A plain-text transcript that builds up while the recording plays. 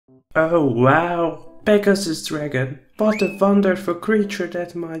Oh wow, Pegasus dragon, what a wonderful creature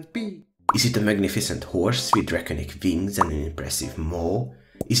that might be. Is it a magnificent horse with draconic wings and an impressive maw?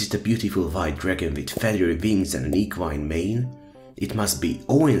 Is it a beautiful white dragon with feathery wings and an equine mane? It must be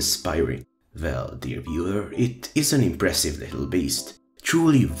awe-inspiring. Well, dear viewer, it is an impressive little beast.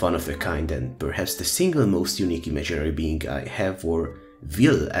 Truly one of a kind and perhaps the single most unique imaginary being I have or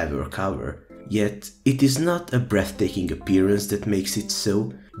will ever cover. Yet, it is not a breathtaking appearance that makes it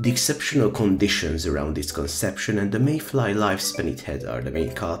so. The exceptional conditions around its conception and the mayfly lifespan it had are the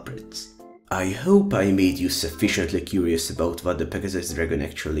main culprits. I hope I made you sufficiently curious about what the Pegasus dragon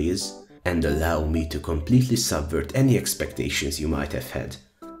actually is, and allow me to completely subvert any expectations you might have had.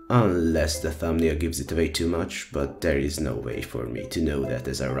 Unless the thumbnail gives it away too much, but there is no way for me to know that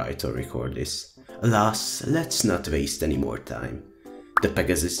as I write or record this. Alas, let's not waste any more time. The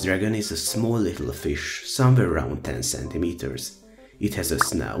Pegasus dragon is a small little fish, somewhere around 10 centimeters. It has a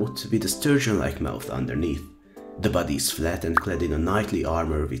snout with a sturgeon-like mouth underneath. The body is flat and clad in a knightly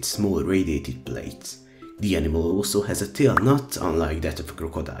armor with small radiated plates. The animal also has a tail not unlike that of a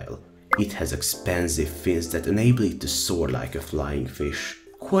crocodile. It has expansive fins that enable it to soar like a flying fish.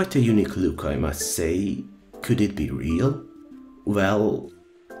 Quite a unique look, I must say. Could it be real? Well,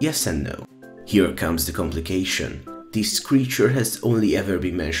 yes and no. Here comes the complication. This creature has only ever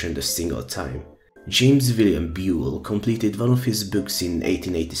been mentioned a single time. James William Buell completed one of his books in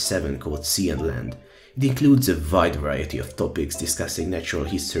 1887 called Sea and Land. It includes a wide variety of topics discussing natural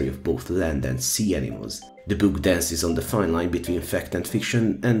history of both land and sea animals. The book dances on the fine line between fact and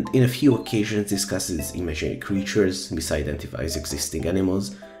fiction, and in a few occasions discusses imaginary creatures, misidentifies existing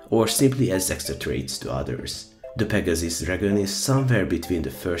animals, or simply adds extra traits to others. The Pegasus dragon is somewhere between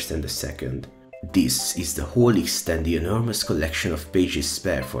the first and the second. This is the whole extent the enormous collection of pages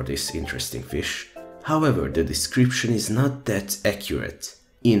spare for this interesting fish. However, the description is not that accurate.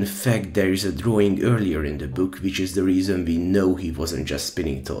 In fact, there is a drawing earlier in the book, which is the reason we know he wasn't just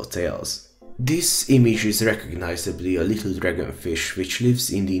spinning tall tales. This image is recognizably a little dragonfish which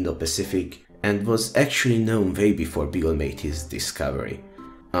lives in the Indo-Pacific and was actually known way before Buell made his discovery.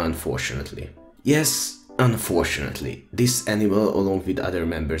 Unfortunately. Yes, unfortunately, this animal along with other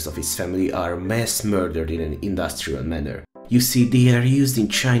members of his family are mass murdered in an industrial manner. You see, they are used in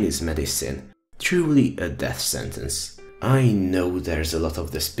Chinese medicine. Truly a death sentence. I know there's a lot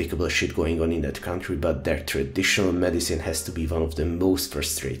of despicable shit going on in that country, but their traditional medicine has to be one of the most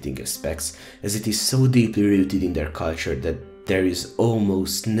frustrating aspects, as it is so deeply rooted in their culture that there is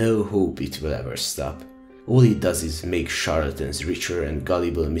almost no hope it will ever stop. All it does is make charlatans richer and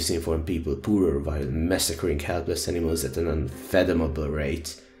gullible misinformed people poorer while massacring helpless animals at an unfathomable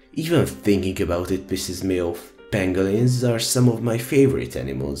rate. Even thinking about it pisses me off. Pangolins are some of my favorite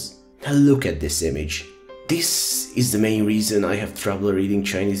animals. Now look at this image. This is the main reason I have trouble reading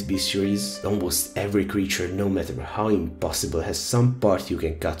Chinese bestiaries. Almost every creature, no matter how impossible, has some part you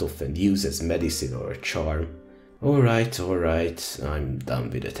can cut off and use as medicine or a charm. Alright, I'm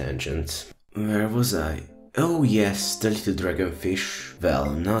done with the tangent. Where was I? Oh yes, the little dragonfish. Well,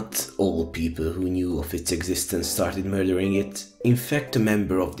 not all people who knew of its existence started murdering it. In fact, a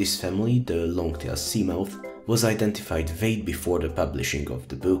member of this family, the long-tailed seamouth, was identified way before the publishing of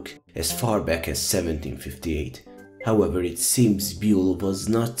the book, as far back as 1758. However, it seems Buell was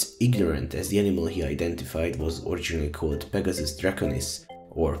not ignorant, as the animal he identified was originally called Pegasus draconis,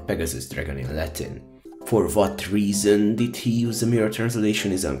 or Pegasus dragon in Latin. For what reason did he use a mirror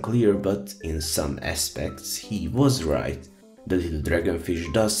translation is unclear, but in some aspects he was right. The little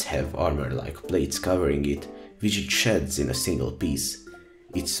dragonfish does have armor-like plates covering it, which it sheds in a single piece.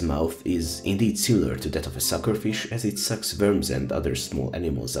 Its mouth is indeed similar to that of a suckerfish, as it sucks worms and other small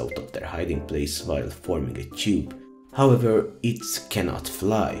animals out of their hiding place while forming a tube. However, it cannot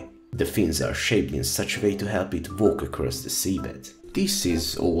fly. The fins are shaped in such a way to help it walk across the seabed. This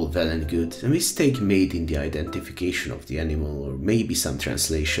is all well and good, a mistake made in the identification of the animal, or maybe some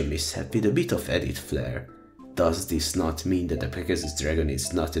translation mishap with a bit of edit flair. Does this not mean that the Pegasus dragon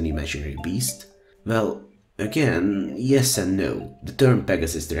is not an imaginary beast? Well, again, yes and no. The term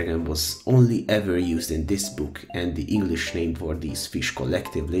Pegasus dragon was only ever used in this book, and the English name for these fish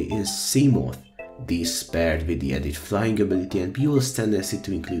collectively is sea moth. This, paired with the added flying ability and Buell's tendency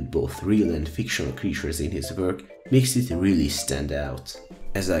to include both real and fictional creatures in his work, makes it really stand out.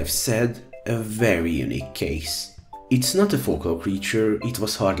 As I've said, a very unique case. It's not a folklore creature, it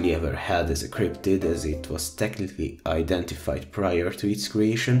was hardly ever held as a cryptid, as it was technically identified prior to its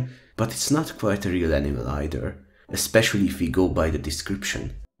creation, but it's not quite a real animal either, especially if we go by the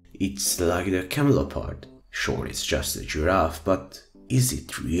description. It's like the camelopard. Sure, it's just a giraffe, but is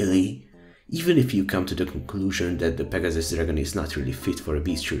it really? Even if you come to the conclusion that the Pegasus dragon is not really fit for a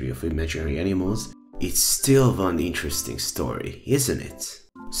bestiary of imaginary animals, it's still one interesting story, isn't it?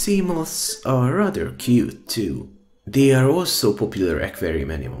 Sea moths are rather cute too. They are also popular aquarium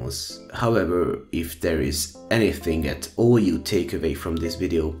animals. However, if there is anything at all you take away from this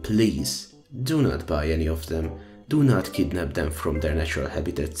video, please do not buy any of them. Do not kidnap them from their natural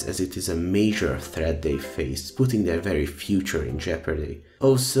habitats, as it is a major threat they face, putting their very future in jeopardy.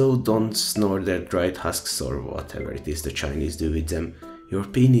 Also, don't snort their dried husks or whatever it is the Chinese do with them. Your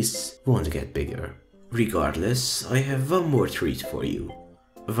penis won't get bigger. Regardless, I have one more treat for you.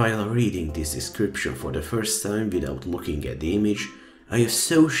 While reading this description for the first time without looking at the image, I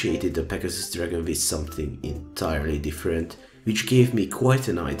associated the Pegasus dragon with something entirely different, which gave me quite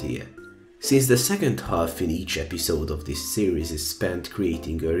an idea. Since the second half in each episode of this series is spent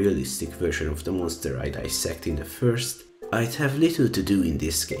creating a realistic version of the monster I dissect in the first, I'd have little to do in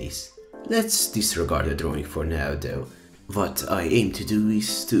this case. Let's disregard the drawing for now though. What I aim to do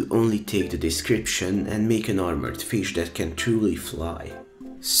is to only take the description and make an armored fish that can truly fly.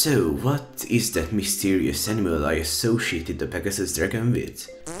 So what is that mysterious animal I associated the Pegasus dragon with?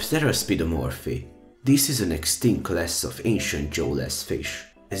 Pteraspidomorphi. This is an extinct class of ancient jawless fish.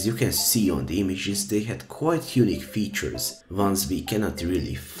 As you can see on the images, they had quite unique features, ones we cannot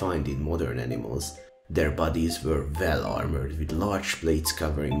really find in modern animals. Their bodies were well armored with large plates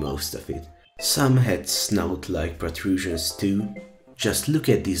covering most of it. Some had snout-like protrusions too. Just look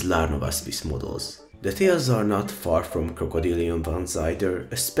at these Larnovaspis models. The tails are not far from crocodilian ones either,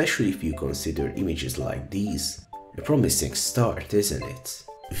 especially if you consider images like these. A promising start, isn't it?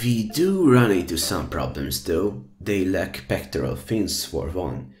 We do run into some problems though. They lack pectoral fins for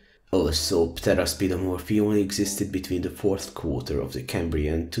one. Also, Pteraspidomorphi only existed between the 4th quarter of the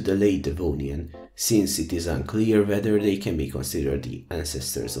Cambrian to the late Devonian, since it is unclear whether they can be considered the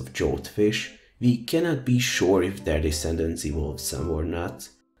ancestors of jawed fish. We cannot be sure if their descendants evolved some or not.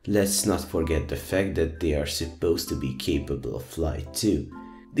 Let's not forget the fact that they are supposed to be capable of flight too.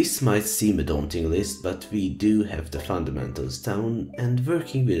 This might seem a daunting list, but we do have the fundamentals down, and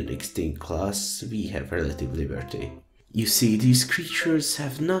working with an extinct class, we have relative liberty. You see, these creatures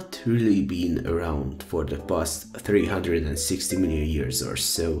have not really been around for the past 360 million years or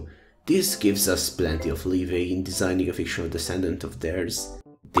so. This gives us plenty of leeway in designing a fictional descendant of theirs.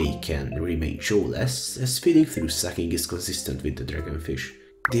 They can remain jawless, as feeding through sucking is consistent with the dragonfish.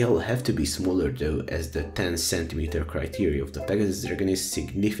 They'll have to be smaller though, as the 10 cm criteria of the Pegasus dragon is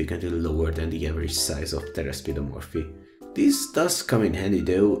significantly lower than the average size of Pteraspidomorphi. This does come in handy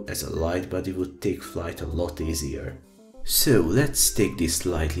though, as a light body would take flight a lot easier. So let's take this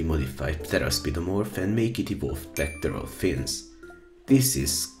slightly modified Pteraspidomorph and make it evolve pectoral fins. This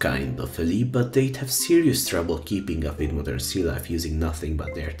is kind of a leap, but they'd have serious trouble keeping up with modern sea life using nothing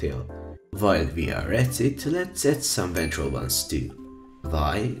but their tail. While we are at it, let's add some ventral ones too.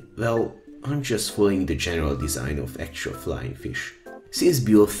 Why? Well, I'm just following the general design of actual flying fish. Since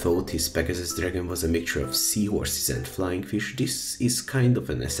Bill thought his Pegasus dragon was a mixture of seahorses and flying fish, this is kind of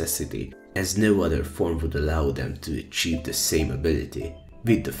a necessity, as no other form would allow them to achieve the same ability.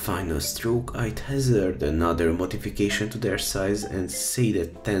 With the final stroke, I'd hazard another modification to their size and say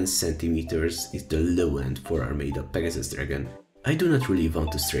that 10 cm is the low end for our made up Pegasus dragon. I do not really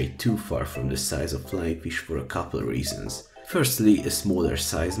want to stray too far from the size of flying fish for a couple reasons. Firstly, a smaller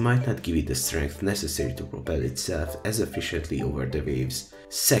size might not give it the strength necessary to propel itself as efficiently over the waves.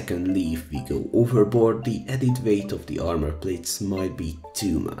 Secondly, if we go overboard, the added weight of the armor plates might be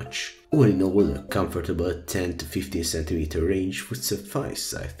too much. All in all, a comfortable 10 to 15 cm range would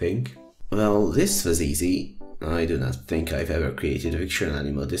suffice, I think. Well, this was easy. I do not think I've ever created a fictional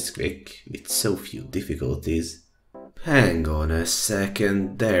animal this quick, with so few difficulties. Hang on a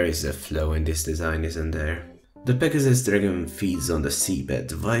second, there is a flaw in this design, isn't there? The Pegasus dragon feeds on the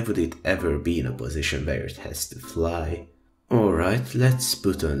seabed. Why would it ever be in a position where it has to fly? Alright, let's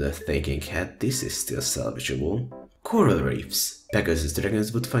put on the thinking hat. This is still salvageable. Coral reefs. Pegasus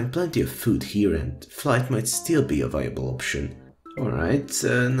dragons would find plenty of food here and flight might still be a viable option. Alright,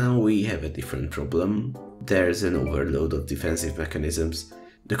 now we have a different problem. There's an overload of defensive mechanisms.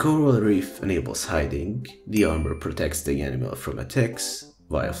 The coral reef enables hiding, the armor protects the animal from attacks,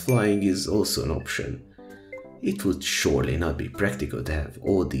 while flying is also an option. It would surely not be practical to have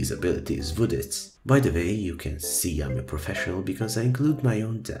all these abilities, would it? By the way, you can see I'm a professional because I include my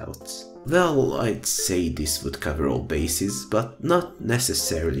own doubts. Well, I'd say this would cover all bases, but not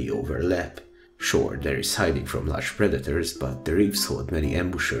necessarily overlap. Sure, there is hiding from large predators, but the reefs hold many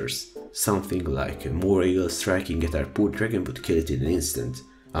ambushers. Something like a moor eel striking at our poor dragon would kill it in an instant.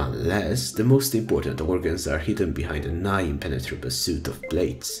 Unless the most important organs are hidden behind a nigh impenetrable suit of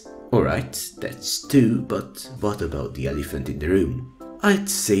plates. Alright, that's 2, but what about the elephant in the room? I'd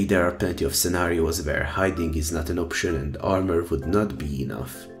say there are plenty of scenarios where hiding is not an option and armor would not be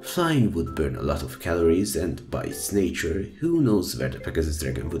enough. Flying would burn a lot of calories and by its nature, who knows where the Pegasus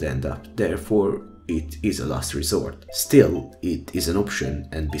dragon would end up, therefore it is a last resort. Still, it is an option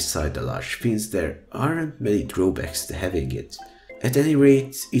and beside the large fins there aren't many drawbacks to having it. At any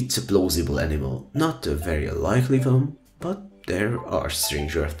rate, it's a plausible animal, not a very likely one, but there are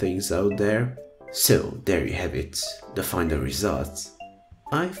stranger things out there. So there you have it, the final results.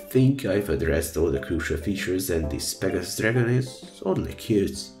 I think I've addressed all the crucial features and this Pegasus dragon is oddly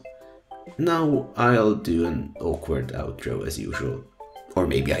cute. Now I'll do an awkward outro as usual. Or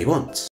maybe I won't.